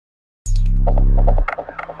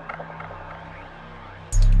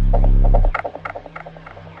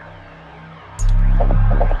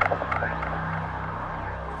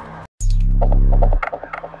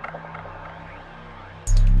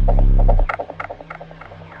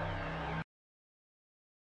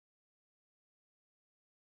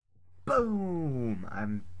Boom!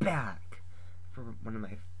 I'm back for one of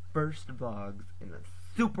my first vlogs in a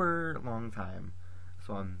super long time.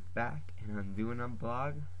 So I'm back and I'm doing a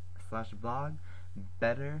vlog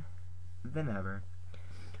better than ever.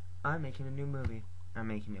 I'm making a new movie. I'm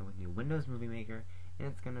making it with new Windows Movie Maker, and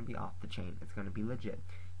it's gonna be off the chain. It's gonna be legit.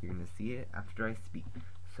 You're gonna see it after I speak.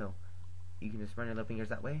 So you can just run your little fingers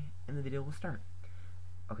that way and the video will start.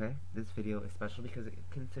 Okay, this video is special because it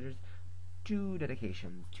considers two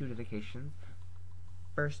dedications,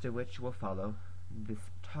 first of which will follow this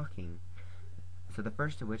talking. So the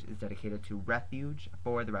first of which is dedicated to Refuge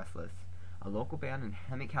for the Restless, a local band in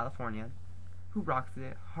Hemet, California, who rocks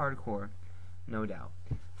it hardcore, no doubt.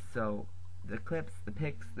 So the clips, the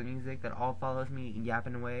pics, the music that all follows me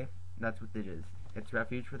yapping away, that's what it is. It's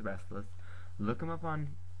Refuge for the Restless. Look them up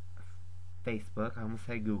on Facebook. I almost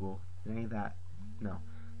said Google. It ain't that. No.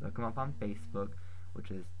 Look them up on Facebook, which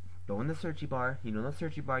is, go in the searchy bar. You know the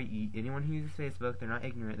searchy bar. Anyone who uses Facebook, they're not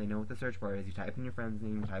ignorant. They know what the search bar is. You type in your friend's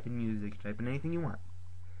name, you type in music, you type in anything you want.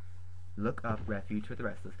 Look up Refuge for the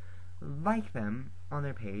Restless. Like them on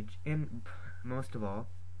their page, and most of all,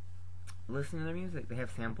 listen to their music. They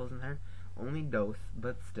have samples in there. Only dose,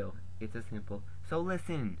 but still, it's a sample. So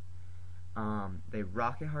listen. They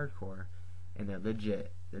rock it hardcore, and they're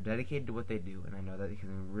legit. They're dedicated to what they do, and I know that because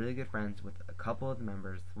I'm really good friends with a couple of the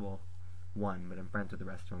members. Well, one, but I'm friends with the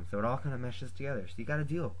rest of them. So it all kind of meshes together. So you gotta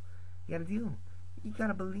deal. You gotta deal. You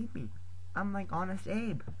gotta believe me. I'm like Honest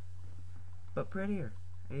Abe, but prettier.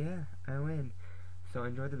 Yeah, I win. So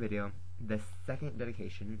enjoy the video. The second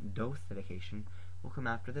dedication, dose dedication, will come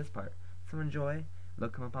after this part. So enjoy.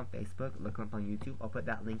 Look them up on Facebook. Look them up on YouTube. I'll put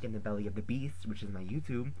that link in the belly of the beast, which is my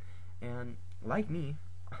YouTube. And like me,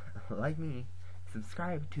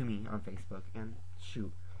 subscribe to me on Facebook. And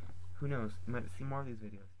shoot, who knows? You might see more of these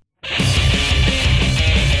videos.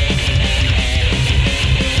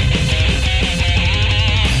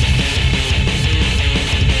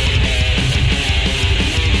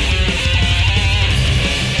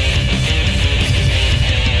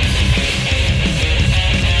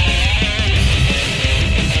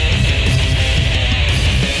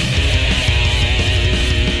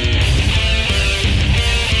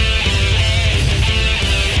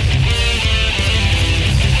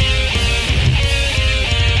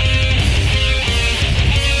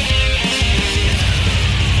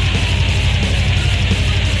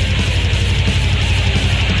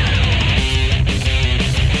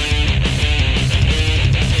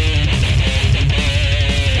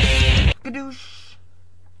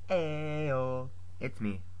 Ayo, it's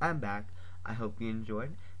me. I'm back. I hope you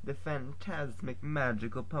enjoyed the phantasmic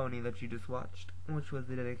magical pony that you just watched, which was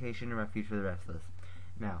the dedication to Refuge for the Restless.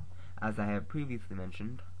 Now, as I have previously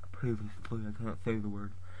mentioned, I can't say the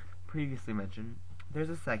word, there's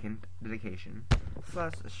a second dedication,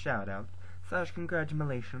 slash shout out, slash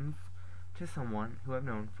congratulations to someone who I've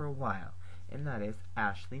known for a while, and that is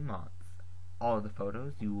Ashley Montz. All of the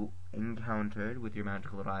photos you encountered with your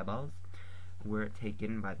magical little eyeballs were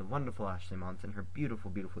taken by the wonderful Ashley Montz and her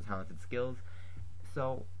beautiful, beautiful, talented skills.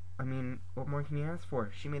 So, I mean, what more can you ask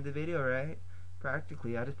for? She made the video, right?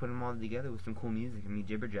 Practically, I just put them all together with some cool music and me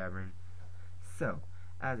jibber-jabbering. So,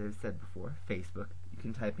 as I've said before, Facebook, you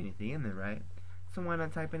can type anything in there, right? So why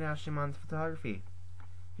not type in Ashley Montz Photography?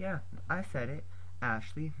 Yeah, I said it.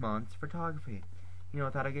 Ashley Montz Photography. You know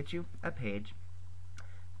what that'll get you? A page.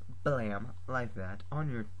 Blam, like that,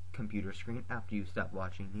 on your computer screen after you stop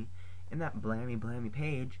watching me. And that blammy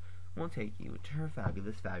page will take you to her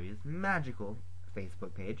fabulous, magical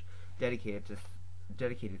Facebook page dedicated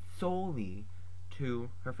solely to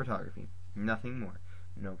her photography. Nothing more.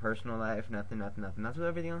 No personal life, nothing. That's what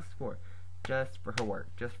everything else is for. Just for her work,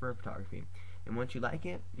 just for her photography. And once you like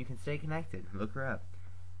it, you can stay connected. Look her up.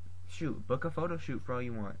 Shoot, book a photo shoot for all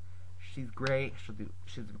you want. She's great.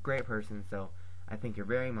 She's a great person. So I thank her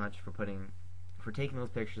very much for taking those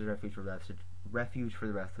pictures of Refuge for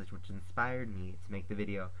the Restless, which inspired me to make the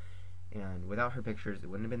video. And without her pictures, it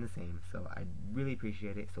wouldn't have been the same. So I really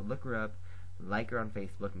appreciate it. So look her up, like her on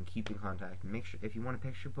Facebook, and keep in contact. And make sure, if you want a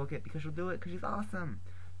picture, book it, because she'll do it, because she's awesome.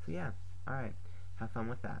 So yeah, alright, have fun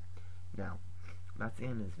with that. Now, that's the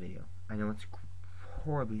end of this video. I know it's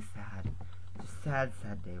horribly sad. It's a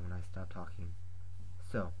sad day when I stop talking.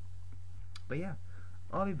 So, but yeah,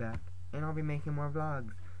 I'll be back, and I'll be making more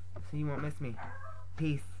vlogs, so you won't miss me.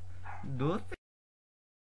 Peace. Nothin.